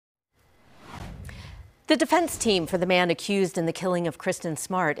The defense team for the man accused in the killing of Kristin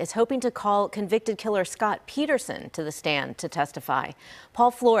Smart is hoping to call convicted killer Scott Peterson to the stand to testify.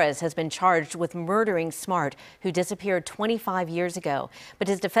 Paul Flores has been charged with murdering Smart, who disappeared 25 years ago. But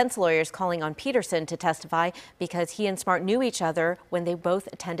his defense lawyer is calling on Peterson to testify because he and Smart knew each other when they both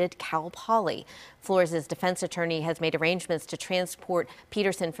attended Cal Poly. Flores' defense attorney has made arrangements to transport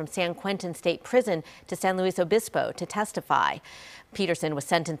Peterson from San Quentin State Prison to San Luis Obispo to testify. Peterson was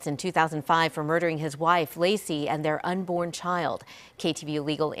sentenced in 2005 for murdering his wife, Lacey, and their unborn child. KTVU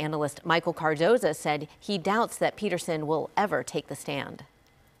legal analyst Michael-Cardoza said he doubts that Peterson will ever take the stand.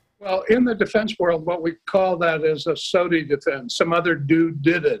 Well, in the defense world, what we call that is a SOTI defense. Some other dude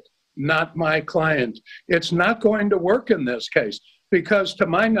did it, not my client. It's not going to work in this case because, to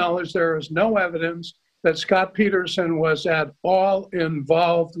my knowledge, there is no evidence that Scott Peterson was at all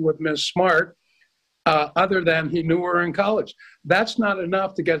involved with Ms. Smart. Other than he knew her in college. That's not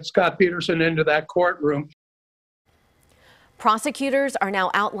enough to get Scott Peterson into that courtroom. Prosecutors are now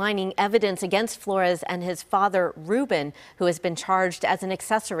outlining evidence against Flores and his father, Ruben, who has been charged as an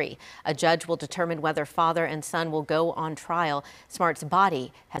accessory. A judge will determine whether father and son will go on trial. Smart's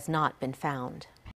body has not been found.